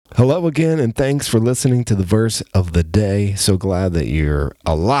Hello again, and thanks for listening to the verse of the day. So glad that you're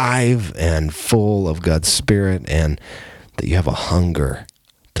alive and full of God's Spirit and that you have a hunger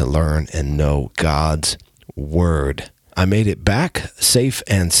to learn and know God's Word. I made it back safe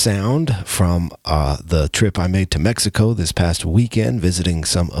and sound from the trip I made to Mexico this past weekend, visiting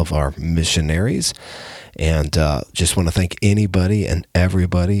some of our missionaries. And just want to thank anybody and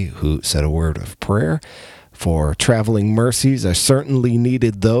everybody who said a word of prayer for traveling mercies. I certainly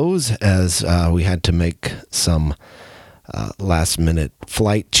needed those as we had to make some last-minute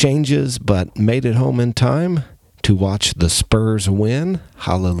flight changes, but made it home in time to watch the Spurs win.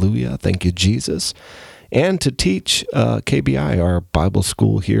 Hallelujah. Thank you, Jesus. And to teach KBI, our Bible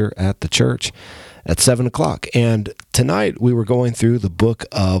school here at the church, at 7 o'clock. And tonight we were going through the book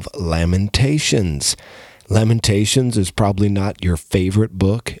of Lamentations. Lamentations is probably not your favorite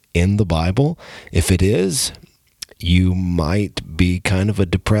book in the Bible. If it is, you might be kind of a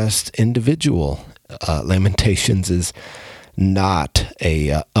depressed individual. Lamentations is not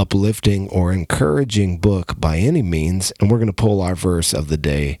a uplifting or encouraging book by any means, and we're going to pull our verse of the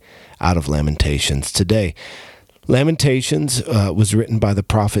day out of Lamentations today. Lamentations was written by the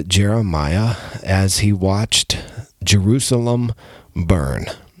prophet Jeremiah as he watched Jerusalem burn.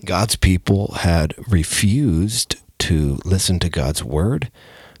 God's people had refused to listen to God's word.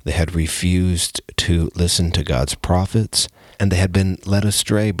 They had refused to listen to God's prophets, and they had been led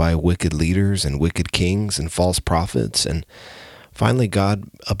astray by wicked leaders and wicked kings and false prophets. And finally,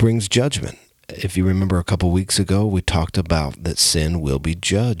 God brings judgment. If you remember a couple weeks ago, we talked about that sin will be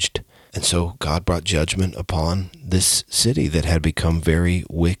judged. And so God brought judgment upon this city that had become very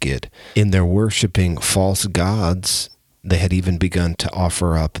wicked. In their worshiping false gods, they had even begun to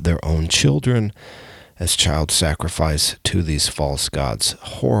offer up their own children as child sacrifice to these false gods.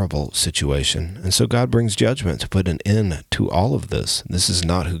 Horrible situation. And so God brings judgment to put an end to all of this. This is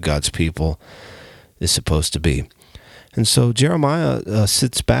not who God's people is supposed to be. And so Jeremiah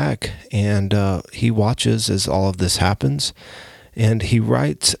sits back and he watches as all of this happens. And he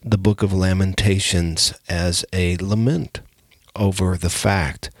writes the book of Lamentations as a lament over the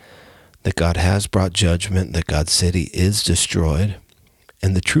fact that God has brought judgment, that God's city is destroyed.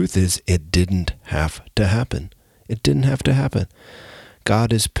 And the truth is, it didn't have to happen. It didn't have to happen.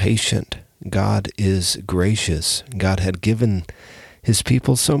 God is patient. God is gracious. God had given his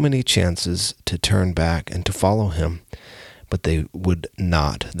people so many chances to turn back and to follow him, but they would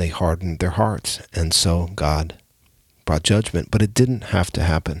not. They hardened their hearts. And so God brought judgment, but it didn't have to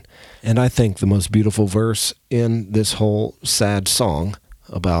happen. And I think the most beautiful verse in this whole sad song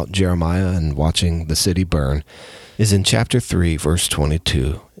about Jeremiah and watching the city burn is in chapter 3, verse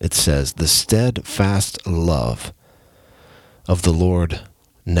 22. It says, "The steadfast love of the Lord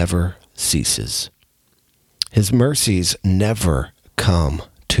never ceases. His mercies never come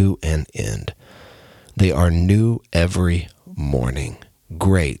to an end. They are new every morning.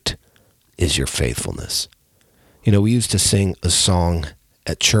 Great is your faithfulness." You know, we used to sing a song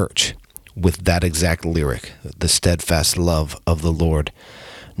at church with that exact lyric, "The steadfast love of the Lord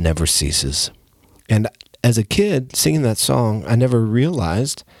never ceases." And as a kid singing that song, I never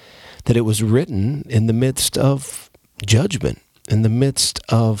realized that it was written in the midst of judgment, in the midst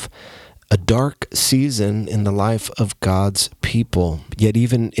of a dark season in the life of God's people. Yet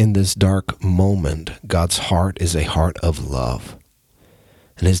even in this dark moment, God's heart is a heart of love.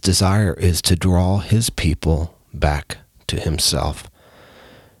 And his desire is to draw his people back to himself.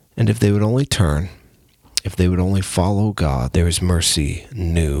 And if they would only turn, if they would only follow God, there is mercy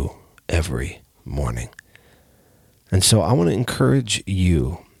new every morning. And so I want to encourage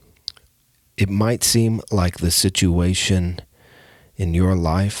you. It might seem like the situation in your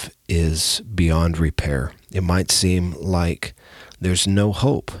life is beyond repair. It might seem like there's no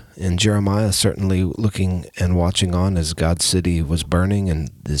hope. And Jeremiah, certainly looking and watching on as God's city was burning and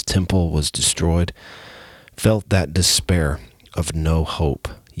his temple was destroyed, felt that despair of no hope.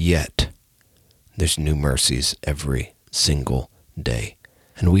 Yet there's new mercies every single day.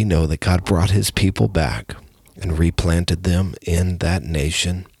 And we know that God brought his people back and replanted them in that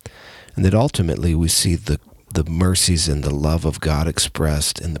nation. And that ultimately we see the mercies and the love of God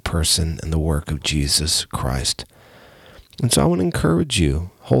expressed in the person and the work of Jesus Christ. And so I want to encourage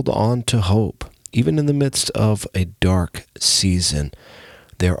you, hold on to hope. Even in the midst of a dark season,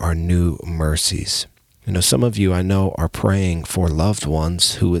 there are new mercies. You know, some of you I know are praying for loved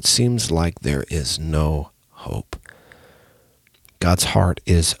ones who it seems like there is no hope. God's heart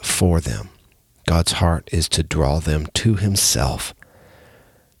is for them. God's heart is to draw them to himself.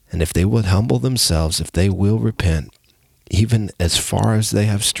 And if they would humble themselves, if they will repent, even as far as they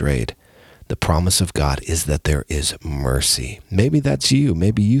have strayed, The promise of God is that there is mercy. Maybe that's you.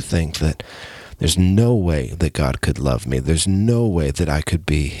 Maybe you think that there's no way that God could love me. There's no way that I could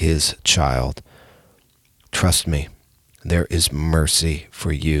be his child. Trust me, there is mercy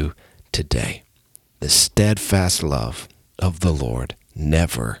for you today. The steadfast love of the Lord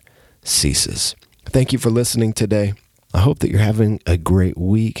never ceases. Thank you for listening today. I hope that you're having a great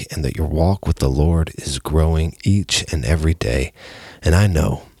week and that your walk with the Lord is growing each and every day. And I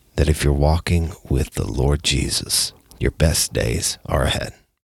know that if you're walking with the Lord Jesus, your best days are ahead.